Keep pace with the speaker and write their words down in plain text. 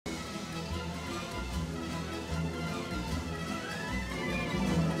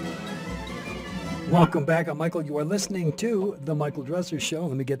Welcome back. I'm Michael. You are listening to The Michael Dresser Show.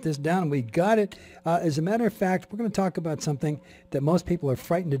 Let me get this down. We got it. As a matter of fact, we're going to talk about something that most people are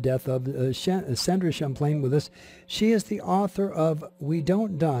frightened to death of. Sandra Champlain with us. She is the author of We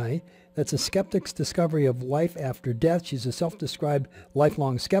Don't Die. That's a skeptic's discovery of life after death. She's a self-described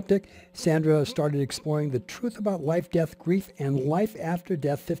lifelong skeptic. Sandra started exploring the truth about life, death, grief, and life after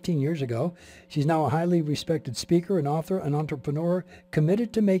death 15 years ago. She's now a highly respected speaker, an author, an entrepreneur,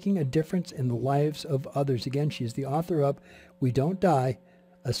 committed to making a difference in the lives of others. Again, she's the author of We Don't Die,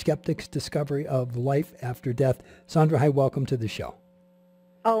 a skeptic's discovery of life after death. Sandra, hi, welcome to the show.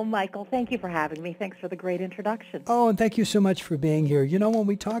 Oh, Michael, thank you for having me. Thanks for the great introduction. Oh, and thank you so much for being here. You know, when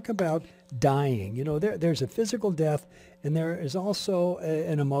we talk about dying, you know, there's a physical death and there is also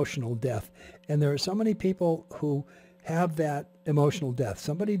an emotional death. And there are so many people who have that emotional death.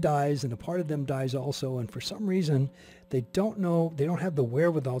 Somebody dies and a part of them dies also. And for some reason, they don't know, they don't have the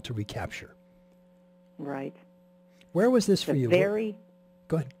wherewithal to recapture. Right. Where was this for you?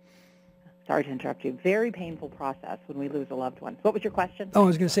 Go ahead. Sorry to interrupt you. Very painful process when we lose a loved one. What was your question? Oh, I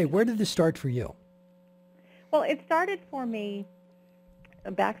was going to say, where did this start for you? Well, it started for me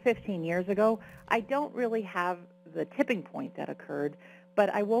back 15 years ago. I don't really have the tipping point that occurred, but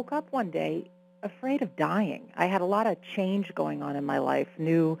I woke up one day afraid of dying. I had a lot of change going on in my life.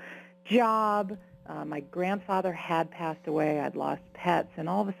 New job. My grandfather had passed away. I'd lost pets. And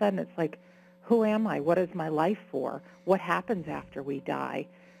all of a sudden it's like, who am I? What is my life for? What happens after we die?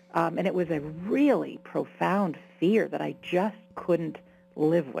 And it was a really profound fear that I just couldn't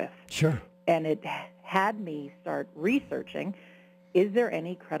live with. Sure. And it had me start researching, is there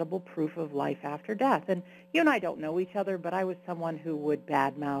any credible proof of life after death? And you and I don't know each other, but I was someone who would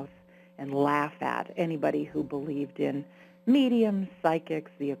badmouth and laugh at anybody who believed in mediums,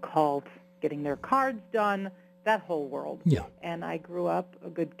 psychics, the occult, getting their cards done, that whole world. Yeah. And I grew up a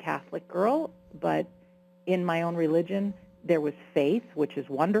good Catholic girl, but in my own religion, there was faith, which is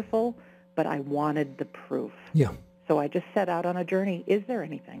wonderful, but I wanted the proof. Yeah. So I just set out on a journey. Is there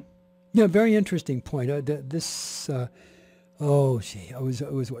anything? Yeah, very interesting point. I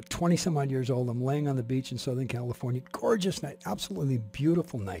was, what, 20 some odd years old. I'm laying on the beach in Southern California. Gorgeous night, absolutely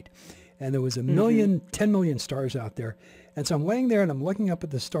beautiful night. And there was 10 million stars out there. And so I'm laying there and I'm looking up at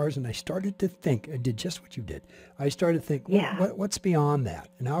the stars and I started to think, I did just what you did. I started to think, what's beyond that?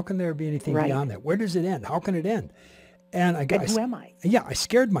 And how can there be anything beyond that? Where does it end? How can it end? And who am I? Yeah, I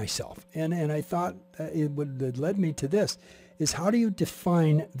scared myself. And I thought it led me to this, is how do you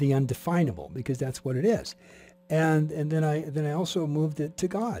define the undefinable? Because that's what it is. And then I also moved it to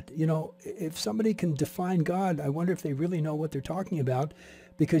God. You know, if somebody can define God, I wonder if they really know what they're talking about,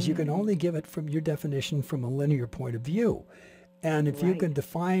 because you can only give it from your definition from a linear point of view. And if you can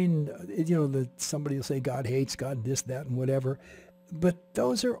define, you know, that somebody will say God hates, God this, that, and whatever, but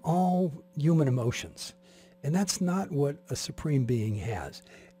those are all human emotions. And that's not what a supreme being has.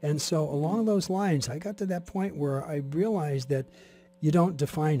 And so along those lines, I got to that point where I realized that you don't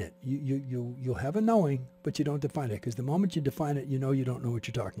define it. You'll have a knowing, but you don't define it. Because the moment you define it, you know you don't know what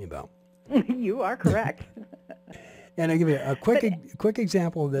you're talking about. You are correct. And I'll give you a quick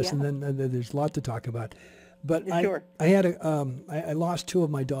example of this, and then there's a lot to talk about. But sure. I lost two of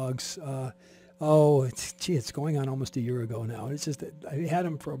my dogs. It's going on almost a year ago now. It's just that I had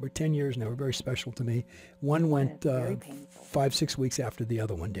them for over 10 years and they were very special to me. One went 5-6 weeks after the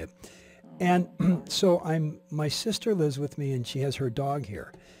other one did. And so my sister lives with me and she has her dog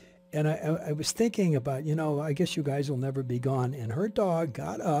here. And I was thinking about, you know, I guess you guys will never be gone. And her dog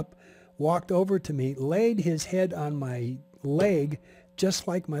got up, walked over to me, laid his head on my leg, just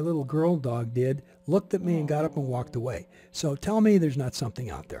like my little girl dog did, looked at me and got up and walked away. So tell me there's not something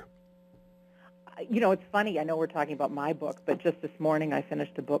out there. You know, it's funny. I know we're talking about my book, but just this morning I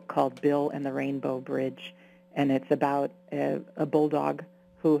finished a book called Bill and the Rainbow Bridge, and it's about a bulldog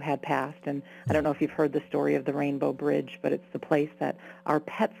who had passed. And I don't know if you've heard the story of the Rainbow Bridge, but it's the place that our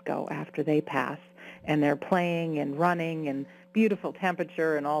pets go after they pass, and they're playing and running and beautiful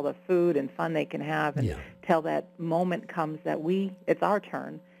temperature and all the food and fun they can have until that moment comes that it's our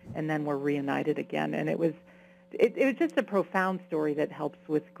turn, and then we're reunited again. And it was just a profound story that helps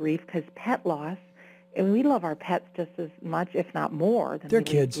with grief, because pet loss, and we love our pets just as much, if not more, than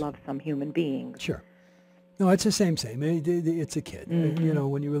we love some human beings. Sure. No, it's the same. It's a kid. You know,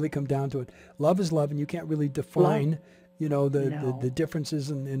 when you really come down to it, love is love, and you can't really define, you know, the differences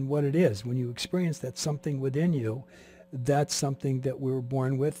in what it is. When you experience that something within you, that's something that we were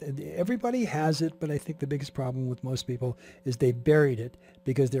born with. And everybody has it, but I think the biggest problem with most people is they buried it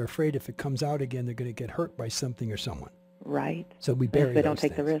because they're afraid if it comes out again, they're going to get hurt by something or someone. Right. So we bury they don't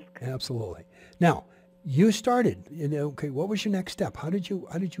take the risk. Absolutely. Now, you started, you know, okay, what was your next step? How did you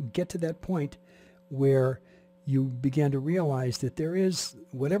get to that point where you began to realize that there is,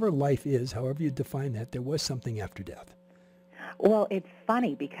 whatever life is, however you define that, there was something after death. Well, it's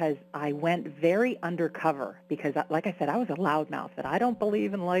funny because I went very undercover because, like I said, I was a loudmouth that I don't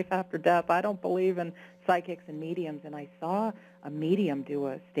believe in life after death. I don't believe in psychics and mediums. And I saw a medium do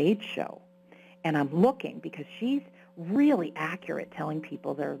a stage show. And I'm looking because she's really accurate telling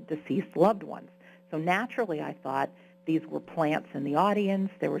people their deceased loved ones. So naturally, I thought these were plants in the audience.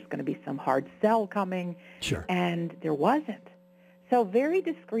 There was going to be some hard sell coming. Sure. And there wasn't. So very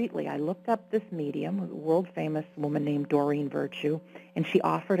discreetly, I looked up this medium, a world-famous woman named Doreen Virtue, and she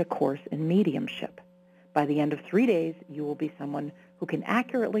offered a course in mediumship. By the end of 3 days, you will be someone who can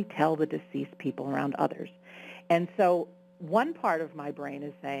accurately tell the deceased people around others. And so one part of my brain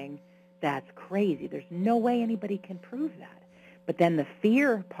is saying, that's crazy. There's no way anybody can prove that. But then the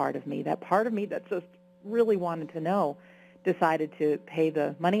fear part of me, that part of me that just really wanted to know, decided to pay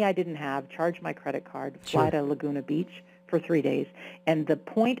the money I didn't have, charge my credit card, fly to Laguna Beach for 3 days. And the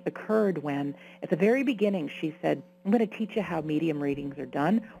point occurred when, at the very beginning, she said, I'm going to teach you how medium readings are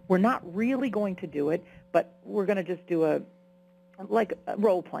done. We're not really going to do it, but we're going to just do a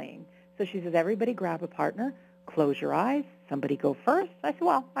role-playing. So she says, everybody grab a partner, close your eyes, somebody go first. I said,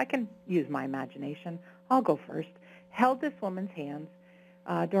 well, I can use my imagination. I'll go first. Held this woman's hands.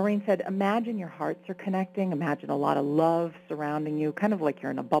 Doreen said, imagine your hearts are connecting. Imagine a lot of love surrounding you, kind of like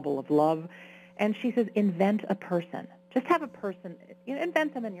you're in a bubble of love. And she says, invent a person. Just have a person,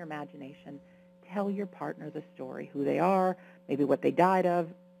 invent them in your imagination. Tell your partner the story, who they are, maybe what they died of.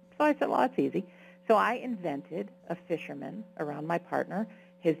 So I said, well, that's easy. So I invented a fisherman around my partner.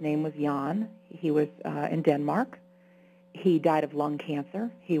 His name was Jan. He was in Denmark. He died of lung cancer.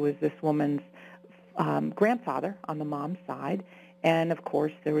 He was this woman's grandfather on the mom's side. And, of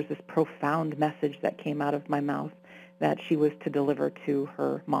course, there was this profound message that came out of my mouth that she was to deliver to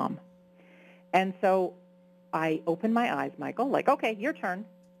her mom. And so I opened my eyes, Michael, like, okay, your turn.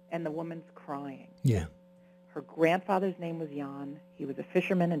 And the woman's crying. Yeah. Her grandfather's name was Jan. He was a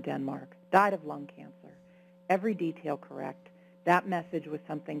fisherman in Denmark, died of lung cancer. Every detail correct. That message was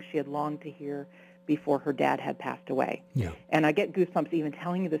something she had longed to hear before her dad had passed away. Yeah. And I get goosebumps even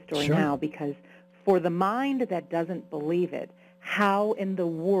telling you the story now because for the mind that doesn't believe it, how in the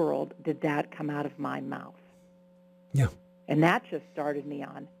world did that come out of my mouth? Yeah. And that just started me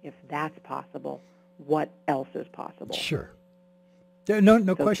on, if that's possible, what else is possible? Sure. No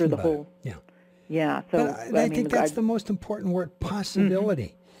so question the about whole, it. Yeah. Yeah. So I think that's the most important word, possibility.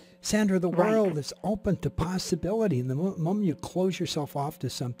 Mm-hmm. Sandra, the world is open to possibility. And the moment you close yourself off to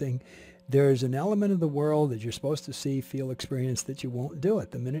something, there's an element of the world that you're supposed to see, feel, experience that you won't do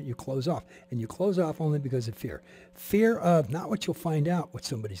it the minute you close off. And you close off only because of fear. Fear of not what you'll find out, what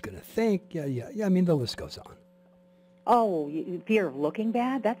somebody's going to think. Yeah. I mean, the list goes on. Oh, fear of looking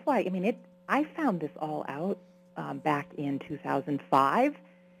bad? That's why, I found this all out back in 2005,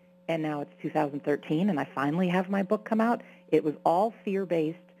 and now it's 2013, and I finally have my book come out. It was all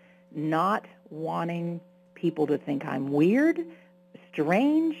fear-based, not wanting people to think I'm weird,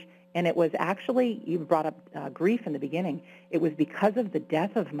 strange, and it was actually, you brought up grief in the beginning, it was because of the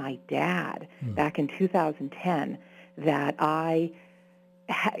death of my dad back in 2010 that I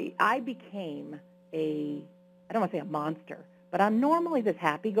became I don't want to say a monster, but I'm normally this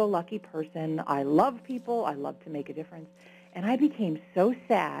happy-go-lucky person. I love people. I love to make a difference. And I became so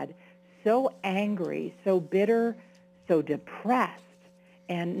sad, so angry, so bitter, so depressed.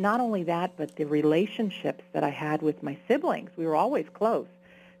 And not only that, but the relationships that I had with my siblings, we were always close,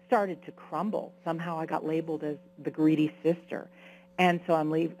 started to crumble. Somehow I got labeled as the greedy sister. And so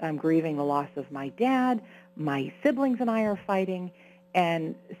I'm grieving the loss of my dad. My siblings and I are fighting.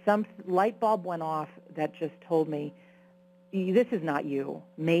 And some light bulb went off that just told me, this is not you.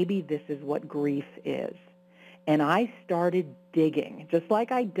 Maybe this is what grief is. And I started digging, just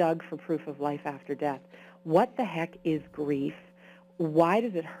like I dug for proof of life after death. What the heck is grief? Why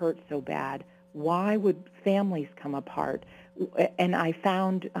does it hurt so bad? Why would families come apart? And I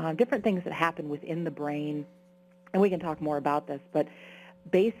found different things that happen within the brain, and we can talk more about this, but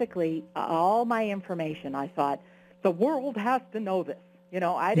basically all my information, I thought, the world has to know this.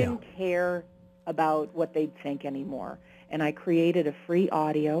 I didn't care about what they'd think anymore. And I created a free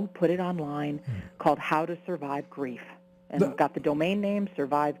audio, put it online, called How to Survive Grief. And I've got the domain name,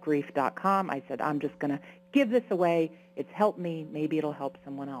 survivegrief.com. I said, I'm just going to give this away. It's helped me. Maybe it'll help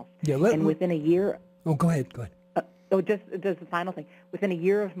someone else. Yeah, and within a year... Oh, go ahead. Just the final thing. Within a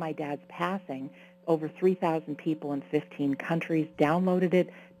year of my dad's passing, over 3,000 people in 15 countries downloaded it.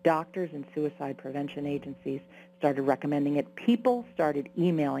 Doctors and suicide prevention agencies started recommending it. People started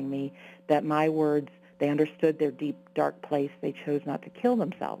emailing me that my words, they understood their deep, dark place. They chose not to kill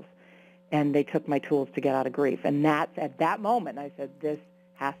themselves. and they took my tools to get out of grief. And that's at that moment I said, this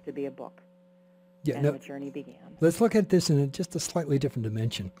has to be a book. Yeah, and the journey began. Let's look at this in just a slightly different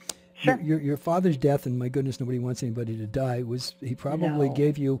dimension. Sure. Your father's death, and my goodness, nobody wants anybody to die, he probably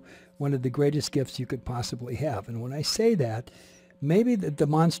gave you one of the greatest gifts you could possibly have. And when I say that, maybe the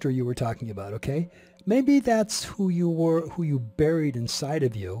monster you were talking about, okay? Maybe that's who you were, who you buried inside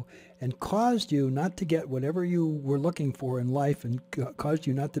of you and caused you not to get whatever you were looking for in life and caused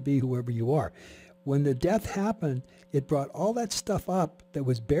you not to be whoever you are. When the death happened, it brought all that stuff up that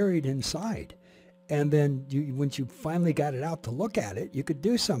was buried inside. And then once you finally got it out to look at it, you could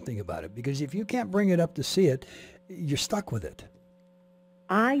do something about it. Because if you can't bring it up to see it, you're stuck with it.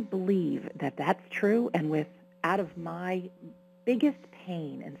 I believe that that's true. And out of my biggest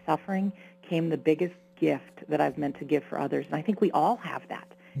pain and suffering came the biggest gift that I've meant to give for others. And I think we all have that.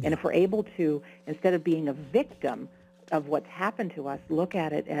 Yeah. And if we're able to, instead of being a victim of what's happened to us, look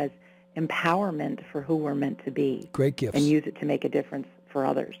at it as empowerment for who we're meant to be. Great gifts. And use it to make a difference for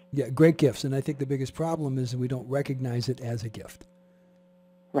others. Yeah, great gifts. And I think the biggest problem is we don't recognize it as a gift.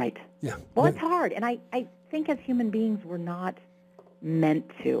 Right. Yeah. Well, it's hard. And I think as human beings, we're not meant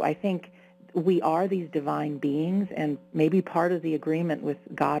to. I think we are these divine beings, and maybe part of the agreement with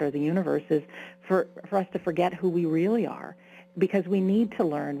God or the universe is for us to forget who we really are, because we need to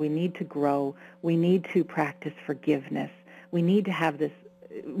learn, we need to grow, we need to practice forgiveness, we need to have this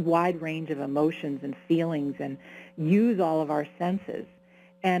wide range of emotions and feelings and use all of our senses.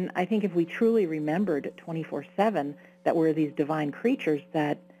 And I think if we truly remembered 24/7 that we're these divine creatures,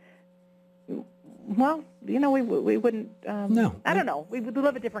 that, well, we wouldn't, no. I don't know, we would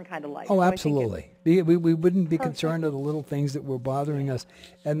live a different kind of life. Oh, so absolutely. We wouldn't be concerned with the little things that were bothering us.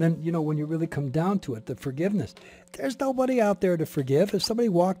 And then, when you really come down to it, the forgiveness, there's nobody out there to forgive. If somebody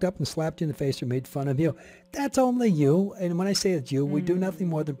walked up and slapped you in the face or made fun of you, that's only you. And when I say it's you, we do nothing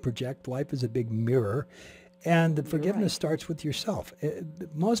more than project. Life is a big mirror. And the forgiveness starts with yourself.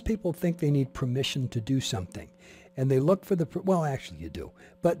 Most people think they need permission to do something. And they look for actually you do,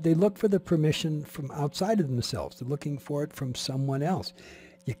 but they look for the permission from outside of themselves. They're looking for it from someone else.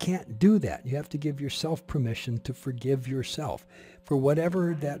 You can't do that. You have to give yourself permission to forgive yourself for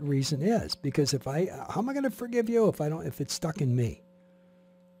whatever that reason is. Because how am I going to forgive you if it's stuck in me?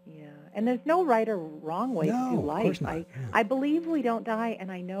 Yeah, and there's no right or wrong way to do life. Of course not. I believe we don't die,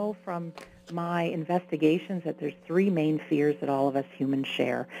 and I know from my investigations that there's three main fears that all of us humans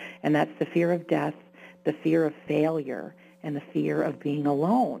share, and that's the fear of death, the fear of failure, and the fear of being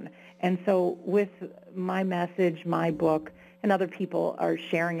alone. And so with my message, my book, and other people are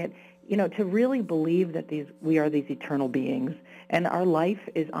sharing it, to really believe that we are these eternal beings, and our life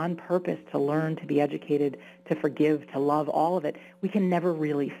is on purpose to learn, to be educated, to forgive, to love, all of it. We can never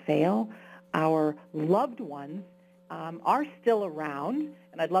really fail. Our loved ones are still around,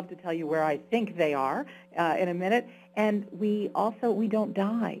 and I'd love to tell you where I think they are in a minute. And we don't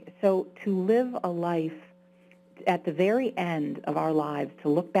die. So to live a life at the very end of our lives, to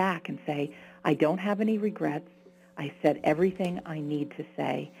look back and say, I don't have any regrets. I said everything I need to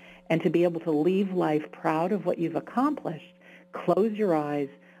say. And to be able to leave life proud of what you've accomplished, close your eyes,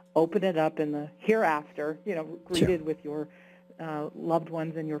 open it up in the hereafter, greeted with your loved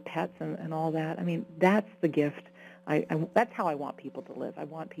ones and your pets and all that. I mean, that's the gift. That's how I want people to live. I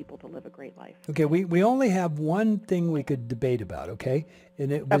want people to live a great life. Okay, we only have one thing we could debate about, okay?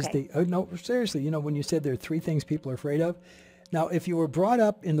 And it was no, seriously, when you said there are three things people are afraid of. Now, if you were brought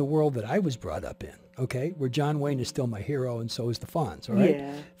up in the world that I was brought up in, okay, where John Wayne is still my hero and so is the Fonz, all right?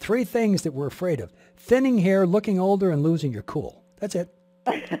 Yeah. Three things that we're afraid of: thinning hair, looking older, and losing your cool. That's it.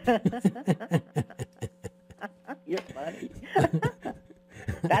 You're funny.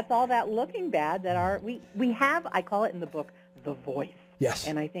 That's all that looking bad that we have, I call it in the book, the voice. Yes.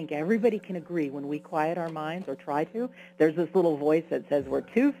 And I think everybody can agree when we quiet our minds or try to, there's this little voice that says we're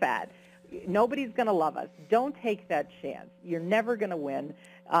too fat. Nobody's going to love us. Don't take that chance. You're never going to win.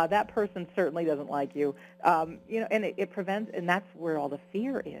 That person certainly doesn't like you. And it prevents, and that's where all the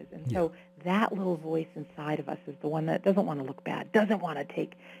fear is. And so that little voice inside of us is the one that doesn't want to look bad, doesn't want to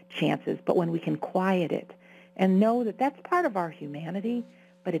take chances. But when we can quiet it and know that that's part of our humanity,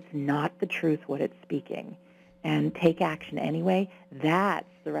 but it's not the truth what it's speaking, and take action anyway, that's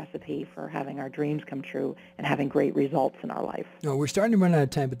the recipe for having our dreams come true and having great results in our life. No, we're starting to run out of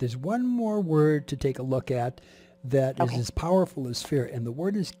time, but there's one more word to take a look at that is as powerful as fear, and the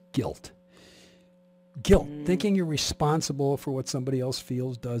word is guilt. Guilt, thinking you're responsible for what somebody else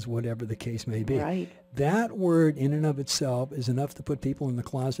feels, does, whatever the case may be. Right. That word in and of itself is enough to put people in the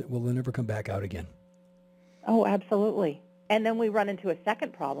closet will never come back out again. Oh, absolutely. And then we run into a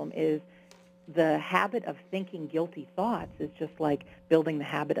second problem is the habit of thinking guilty thoughts is just like building the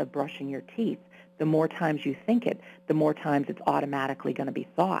habit of brushing your teeth. The more times you think it, the more times it's automatically going to be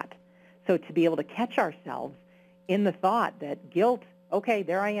thought. So to be able to catch ourselves in the thought that guilt, okay,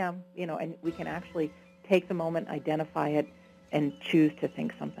 there I am, and we can actually take the moment, identify it, and choose to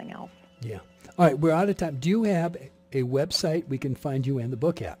think something else. Yeah. All right, we're out of time. Do you have a website we can find you and the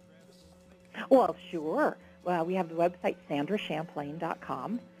book at? Well, sure. Well, we have the website,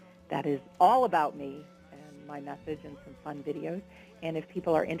 sandrachamplain.com. That is all about me and my message and some fun videos. And if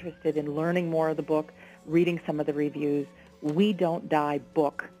people are interested in learning more of the book, reading some of the reviews,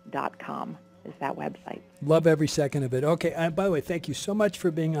 WeDon'tDieBook.com is that website. Love every second of it. Okay, and by the way, thank you so much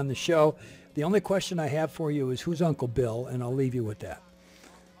for being on the show. The only question I have for you is who's Uncle Bill, and I'll leave you with that.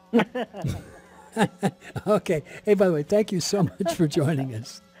 Okay. Hey, by the way, thank you so much for joining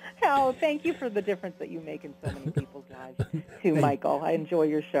us. Oh, thank you for the difference that you make in so many people's lives, too, Michael. I enjoy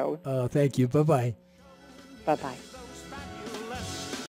your show. Oh, thank you. Bye-bye. Bye-bye.